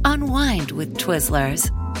relax. Unwind with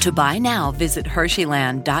Twizzlers. To buy now, visit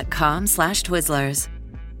Hersheyland.com/Twizzlers.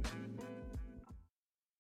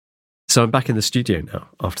 So I'm back in the studio now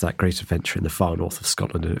after that great adventure in the far north of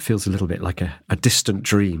Scotland, and it feels a little bit like a distant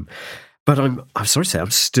dream. But I'm sorry to say,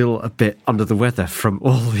 I'm still a bit under the weather from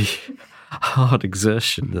all the hard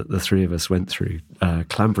exertion that the three of us went through,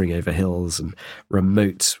 clambering over hills and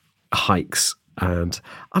remote hikes. And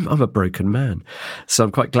I'm a broken man. So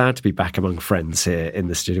I'm quite glad to be back among friends here in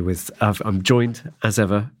the studio. I'm joined, as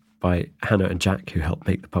ever, by Hannah and Jack, who helped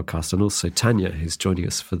make the podcast, and also Tanya, who's joining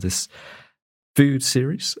us for this food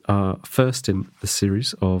series, first in the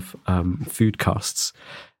series of food casts,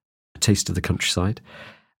 A Taste of the Countryside.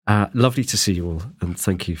 Lovely to see you all, and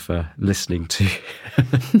thank you for listening to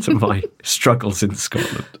to my struggles in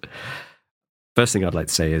Scotland. First thing I'd like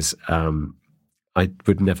to say is I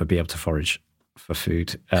would never be able to forage for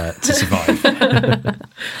food to survive.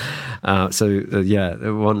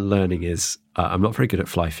 The one learning is I'm not very good at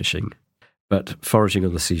fly fishing, but foraging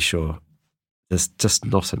on the seashore, there's just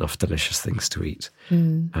not enough delicious things to eat.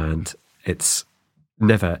 And it's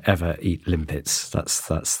never, ever eat limpets. That's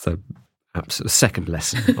the absolute second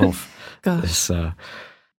lesson of this.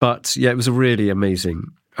 But yeah, it was a really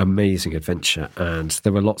amazing adventure. And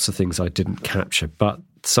there were lots of things I didn't capture. But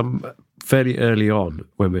some fairly early on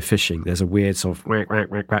when we're fishing, there's a weird sort of whack, whack,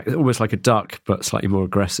 whack, whack, almost like a duck, but slightly more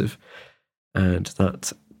aggressive. And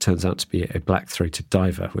that turns out to be a black-throated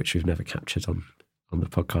diver, which we've never captured on the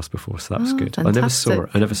podcast before, so that was good. Fantastic.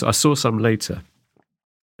 I never saw. I saw some later,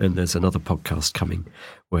 and there's another podcast coming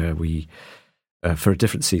where we, for a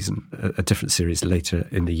different season, a different series later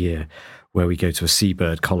in the year, where we go to a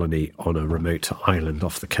seabird colony on a remote island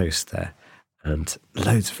off the coast there, and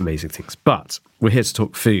loads of amazing things. But we're here to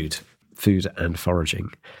talk food and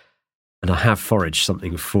foraging. And I have foraged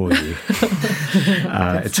something for you.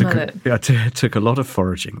 It took a lot of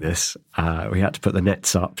foraging this. We had to put the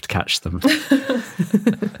nets up to catch them.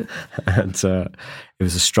 And it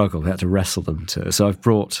was a struggle. We had to wrestle them. So I've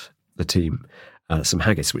brought the team some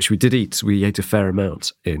haggis, which we did eat. We ate a fair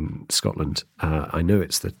amount in Scotland. I know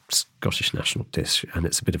it's the Scottish national dish, and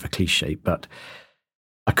it's a bit of a cliche, but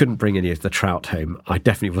I couldn't bring any of the trout home. I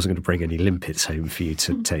definitely wasn't going to bring any limpets home for you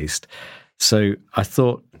to taste. So I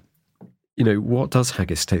thought, what does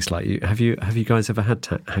haggis taste like? Have you guys ever had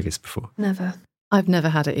haggis before? Never. I've never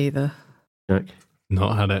had it either. Jack?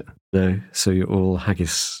 Not had it. No, so you're all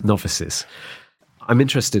haggis novices. I'm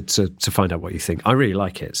interested to find out what you think. I really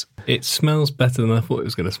like it. It smells better than I thought it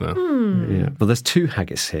was going to smell. Yeah. Well, there's two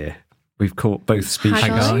haggis here. We've caught both species.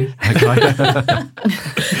 Haggai.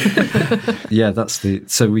 Yeah, that's the.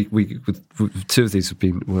 So we two of these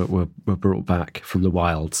were brought back from the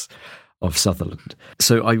wilds of Sutherland.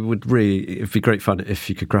 So it'd be great fun if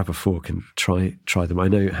you could grab a fork and try them. I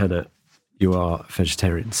know, Hannah, you are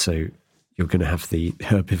vegetarian, so you're going to have the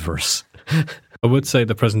herbivorous. I would say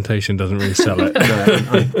the presentation doesn't really sell it.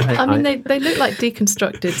 They look like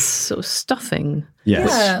deconstructed sort of stuffing.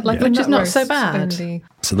 Yes. Which is not so bad. Only.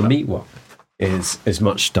 So the meat one is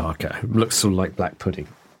much darker. It looks sort of like black pudding.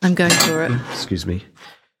 I'm going for it. Excuse me.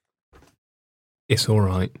 It's all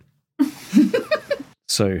right.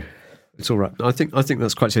 So it's all right. I think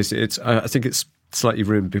that's quite tasty. I think it's slightly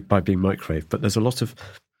ruined by being microwaved, but there's a lot of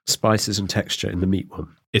spices and texture in the meat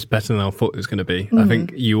one. It's better than I thought it was going to be. I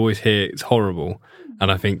think you always hear it's horrible, and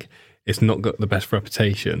I think it's not got the best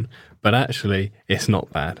reputation, but actually it's not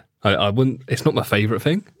bad. I wouldn't. It's not my favourite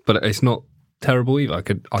thing, but it's not terrible either. I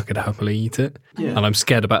could happily eat it, and I'm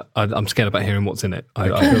scared about hearing what's in it. I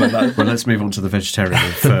feel like that. Well, let's move on to the vegetarian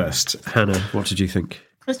first. Hannah, what did you think?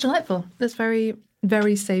 It's delightful. It's very,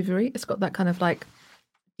 very savoury. It's got that kind of like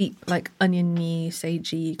deep, like oniony,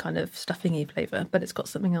 sagey kind of stuffingy flavour, but it's got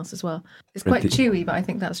something else as well. It's quite chewy, but I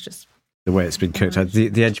think that's just the way it's been cooked.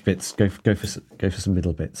 The edge bits go for some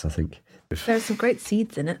middle bits, I think. There's some great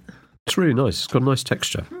seeds in it. It's really nice. It's got a nice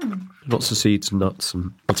texture. Lots of seeds and nuts.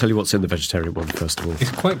 And I'll tell you what's in the vegetarian one first of all.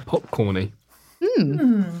 It's quite popcorny.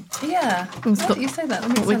 Yeah. You say that.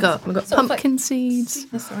 What we got? We've got pumpkin seeds.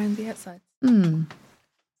 Sweetness around the outside.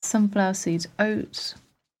 Sunflower seeds, oats,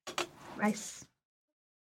 rice.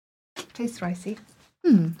 Tastes ricey.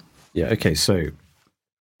 Yeah. Okay. So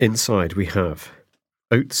inside we have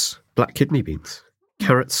oats, black kidney beans,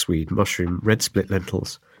 carrot, swede, mushroom, red split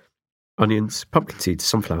lentils, onions, pumpkin seeds,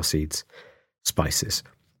 sunflower seeds, spices.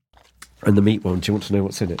 And the meat one, do you want to know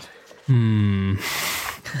what's in it?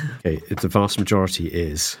 Okay, the vast majority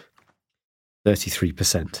is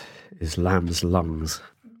 33% is lamb's lungs.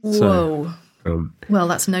 Whoa. So, well,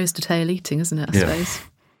 that's nose to tail eating, isn't it, I suppose?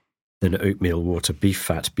 Then oatmeal, water, beef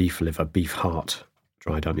fat, beef liver, beef heart,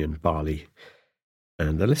 dried onion, barley.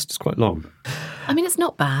 And the list is quite long. I mean, it's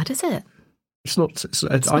not bad, is it? It's not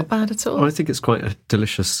bad at all. I think it's quite a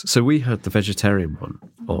delicious. So we had the vegetarian one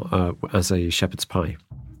as a shepherd's pie.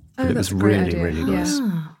 And it was really, really nice.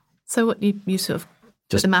 So what, you sort of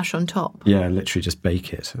put the mash on top? Yeah, literally just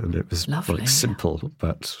bake it. And it was lovely, simple,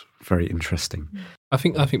 but very interesting. I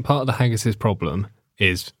think part of the haggis's problem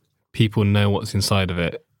is people know what's inside of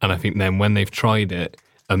it. And I think then when they've tried it,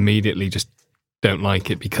 immediately just don't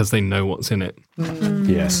like it because they know what's in it.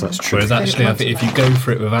 Yes, that's true. Whereas actually, I think if you go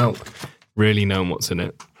for it without really knowing what's in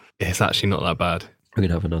it, it's actually not that bad. We're going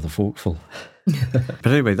to have another forkful. But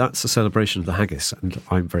anyway, that's a celebration of the haggis, and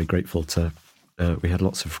I'm very grateful to... we had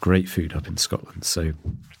lots of great food up in Scotland, so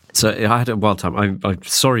I had a wild time. I'm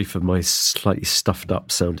sorry for my slightly stuffed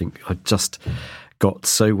up sounding. I just got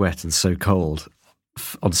so wet and so cold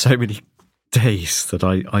on so many days that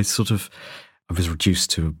I was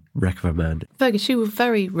reduced to a wreck of a man. Fergus, you were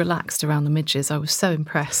very relaxed around the midges. I was so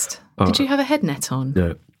impressed. Did you have a head net on?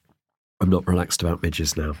 No. I'm not relaxed about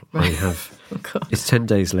midges now. I have. It's 10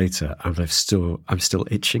 days later, and I'm still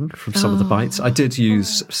itching from some of the bites. I did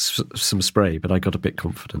use some spray, but I got a bit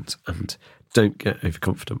confident. And don't get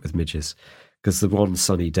overconfident with midges, because the one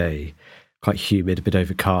sunny day, quite humid, a bit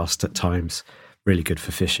overcast at times, really good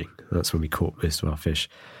for fishing. That's when we caught most of our fish.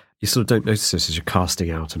 You sort of don't notice this as you're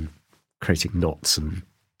casting out and creating knots and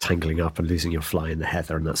tangling up and losing your fly in the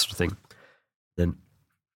heather and that sort of thing. Then,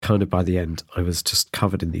 kind of by the end, I was just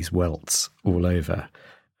covered in these welts all over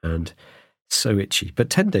and so itchy. But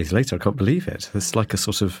 10 days later, I can't believe it. It's like a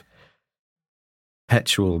sort of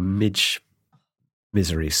perpetual midge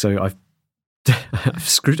misery. So I've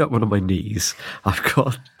screwed up one of my knees. I've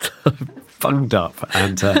got bunged up,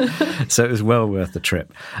 and so it was well worth the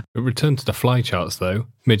trip. Return to the fly charts, though.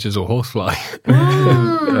 Midges or horsefly?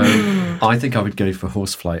 I think I would go for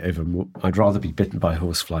horsefly over. I'd rather be bitten by a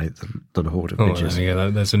horsefly than a horde of midges.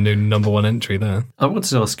 There's a new number one entry there. I wanted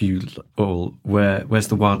to ask you all, where's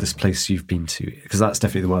the wildest place you've been to? Because that's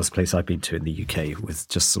definitely the wildest place I've been to in the UK, with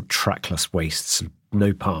just sort of trackless wastes and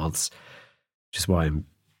no paths, which is why I'm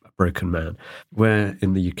a broken man. Where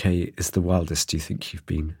in the UK is the wildest do you think you've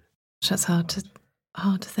been? That's hard to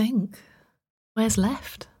think. Where's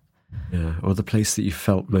left? Yeah, or the place that you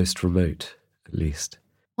felt most remote, at least.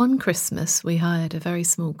 One Christmas, we hired a very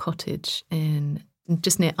small cottage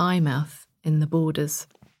just near Eyemouth in the Borders,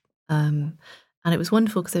 and it was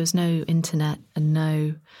wonderful because there was no internet and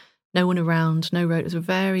no one around, no road. It was a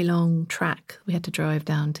very long track we had to drive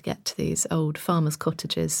down to get to these old farmers'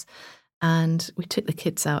 cottages, and we took the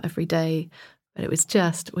kids out every day. But it was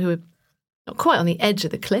just, we were not quite on the edge of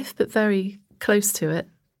the cliff, but very close to it,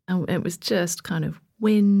 and it was just kind of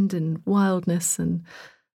wind and wildness, and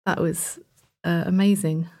that was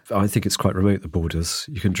amazing. I think it's quite remote, the Borders.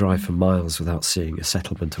 You can drive for miles without seeing a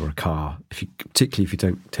settlement or a car, particularly if you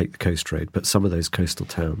don't take the coast road. But some of those coastal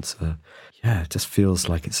towns, it just feels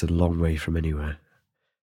like it's a long way from anywhere.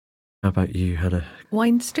 How about you, Hannah?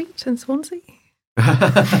 Wine Street in Swansea.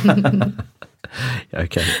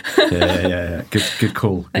 Okay. Yeah. Good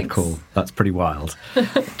call. Good call. That's pretty wild.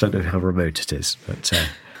 Don't know how remote it is, but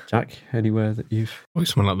Jack, anywhere that you've? Probably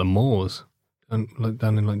somewhere like the moors,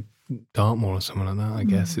 down in Dartmoor or something like that. I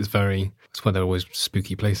guess it's where they're always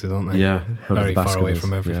spooky places, aren't they? Yeah, very far away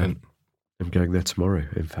from everything. Yeah. I'm going there tomorrow,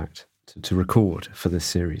 in fact, to record for this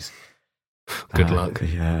series. Good luck.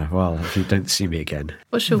 Yeah, well, if you don't see me again.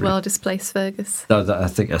 What's your wildest place, Fergus? I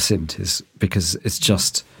think Assynt is, because it's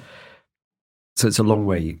just So it's a long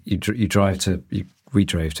way. We drove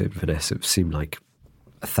to Inverness. It seemed like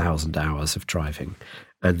 1,000 hours of driving.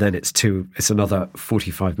 And then it's another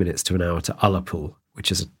 45 minutes to an hour to Ullapool,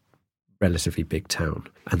 which is a relatively big town.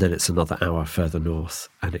 And then it's another hour further north.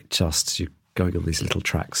 And you're going on these little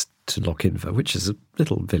tracks to Lochinver, which is a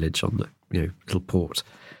little village on the, little port.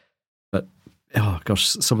 But, oh gosh,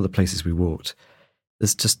 some of the places we walked,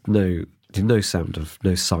 there's just no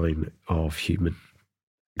sign of human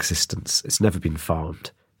existence. It's never been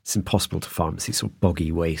farmed. It's impossible to farm. It's these sort of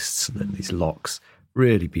boggy wastes and then these lochs.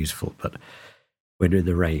 Really beautiful, but when you're in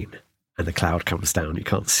the rain and the cloud comes down, you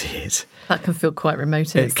can't see it. That can feel quite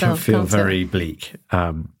remote in itself. It can feel very bleak.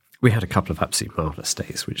 We had a couple of absolutely marvellous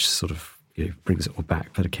days, which sort of brings it all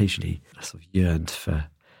back. But occasionally, I sort of yearned for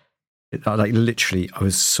it. Like literally, I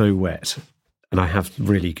was so wet, and I have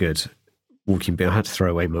really good walking boots. I had to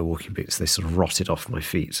throw away my walking boots. They sort of rotted off my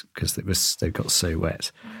feet because they got so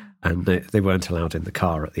wet, and they weren't allowed in the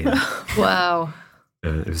car at the end. Wow.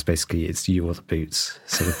 It was basically, it's you or the boots.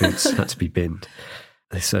 So the boots had to be binned.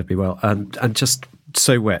 They served me well. And just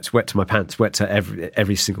so wet to my pants, wet to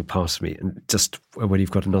every single part of me. And just when you've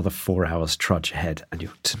got another 4 hours trudge ahead and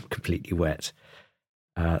you're completely wet,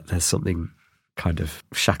 there's something kind of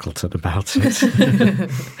Shackleton about it.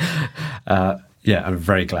 I'm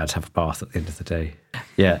very glad to have a bath at the end of the day.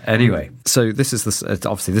 Yeah, anyway, so this is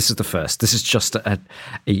obviously this is the first. This is just an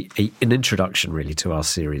introduction really to our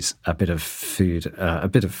series, a bit of food, a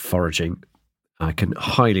bit of foraging. I can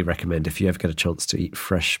highly recommend if you ever get a chance to eat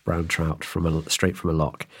fresh brown trout straight from a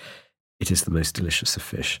loch. It is the most delicious of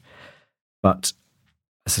fish. But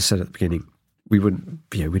as I said at the beginning,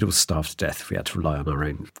 we'd all starve to death if we had to rely on our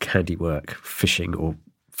own handiwork, fishing or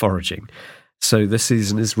foraging. So this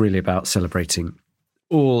season is really about celebrating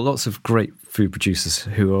lots of great food producers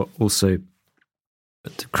who are also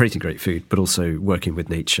creating great food, but also working with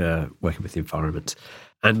nature, working with the environment.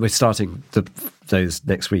 And we're starting those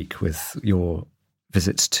next week with your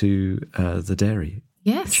visits to the dairy.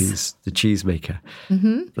 Yes. The cheese maker.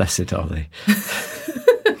 Mm-hmm. Blessed are they.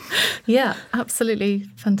 Yeah, absolutely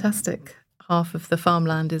fantastic. Half of the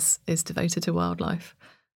farmland is devoted to wildlife.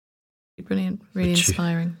 Brilliant, really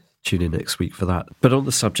inspiring. Tune in next week for that. But on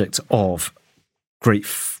the subject of great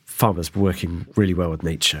farmers working really well with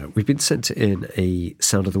nature, we've been sent in a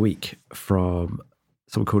sound of the week from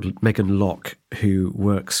someone called Megan Locke, who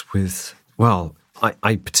works with, I'm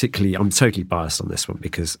totally biased on this one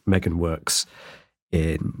because Megan works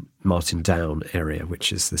in Martin Down area,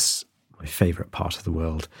 which is my favourite part of the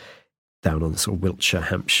world, down on the sort of Wiltshire,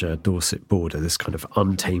 Hampshire, Dorset border, this kind of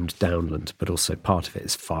untamed downland, but also part of it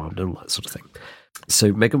is farmed and all that sort of thing.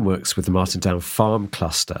 So Megan works with the Martin Down Farm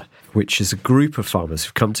Cluster, which is a group of farmers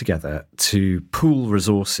who've come together to pool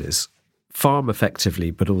resources, farm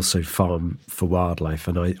effectively, but also farm for wildlife.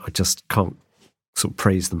 And I just can't sort of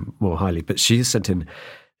praise them more highly. But she has sent in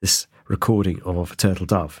this recording of a turtle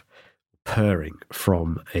dove purring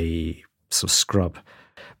from a sort of scrub.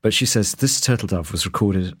 But she says this turtle dove was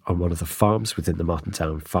recorded on one of the farms within the Martin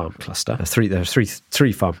Down Farm Cluster. There are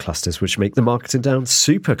three farm clusters, which make the Martin Down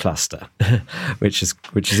Super Cluster, which is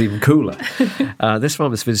even cooler. This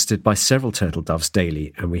farm is visited by several turtle doves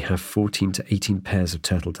daily, and we have 14 to 18 pairs of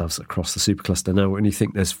turtle doves across the Super Cluster. Now, when you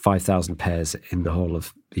think there's 5,000 pairs in the whole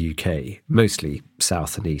of the UK, mostly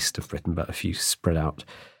south and east of Britain, but a few spread out,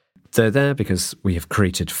 they're there because we have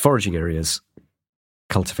created foraging areas,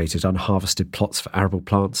 cultivated unharvested plots for arable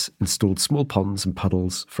plants, installed small ponds and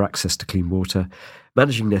puddles for access to clean water,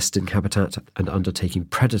 managing nesting habitat and undertaking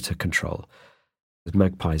predator control as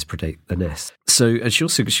magpies predate the nest. So, and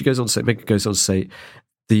she goes on to say,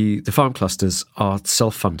 the farm clusters are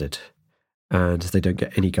self-funded and they don't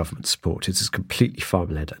get any government support. It is completely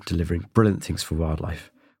farm-led and delivering brilliant things for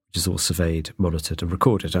wildlife, which is all surveyed, monitored and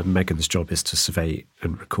recorded. And Megan's job is to survey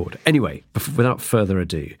and record. Anyway, without further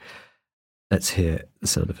ado, let's hear the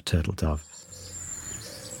sound of a turtle dove.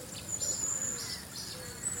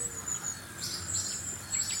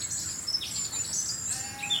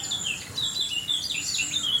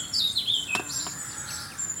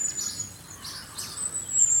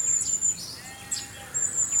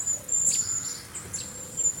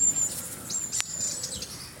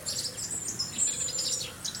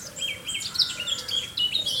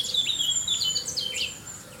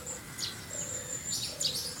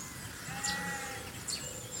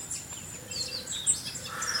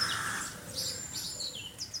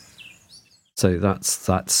 So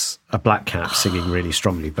that's a blackcap singing really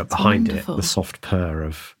strongly, but behind wonderful. It, the soft purr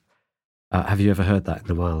of... have you ever heard that in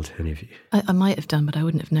the wild, any of you? I might have done, but I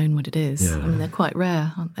wouldn't have known what it is. Yeah. I mean, they're quite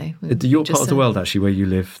rare, aren't they? Your part of the world, actually, where you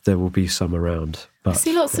live, there will be some around. But I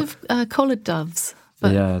see lots of collared doves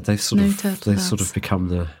but yeah, they've sort of become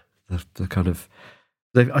the kind of.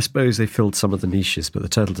 I suppose they filled some of the niches, but the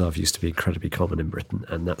turtle dove used to be incredibly common in Britain,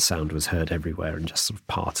 and that sound was heard everywhere and just sort of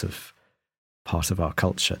part of our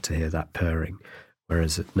culture to hear that purring.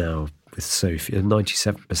 Whereas now, with so few,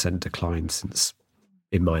 97% decline since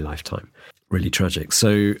in my lifetime, really tragic.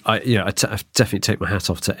 So I definitely take my hat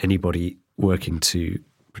off to anybody working to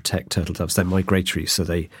protect turtle doves. They're migratory, so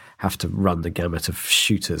they have to run the gamut of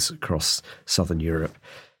shooters across southern Europe,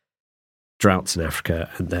 droughts in Africa,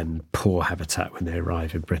 and then poor habitat when they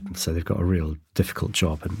arrive in Britain. So they've got a real difficult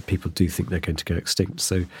job, and people do think they're going to go extinct.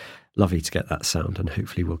 So lovely to get that sound, and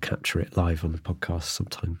hopefully we'll capture it live on the podcast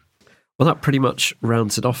sometime. Well, that pretty much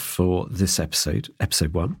rounds it off for this episode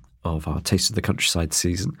 1 of our Taste of the Countryside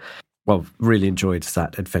season. Well, really enjoyed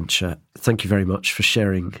that adventure. Thank you very much for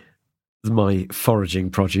sharing my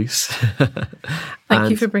foraging produce.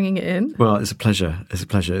 Thank you for bringing it in. Well, it's a pleasure.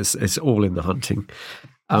 It's all in the hunting.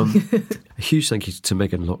 A huge thank you to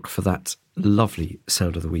Megan Locke for that lovely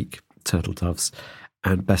sound of the week, turtle doves,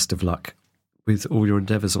 and best of luck with all your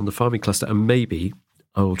endeavours on the farming cluster. And maybe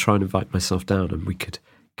I will try and invite myself down and we could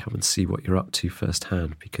come and see what you're up to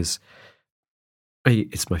firsthand, because A,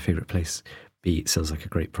 it's my favourite place, B, it sounds like a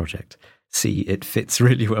great project, C, it fits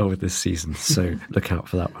really well with this season, so look out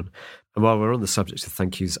for that one. And while we're on the subject of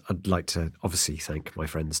thank yous, I'd like to obviously thank my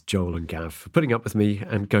friends Joel and Gav for putting up with me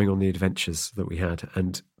and going on the adventures that we had,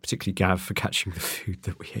 and particularly Gav for catching the food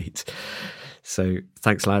that we ate. So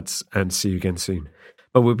thanks, lads, and see you again soon.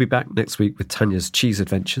 Well, we'll be back next week with Tanya's cheese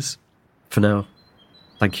adventures. For now,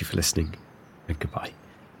 thank you for listening, and goodbye.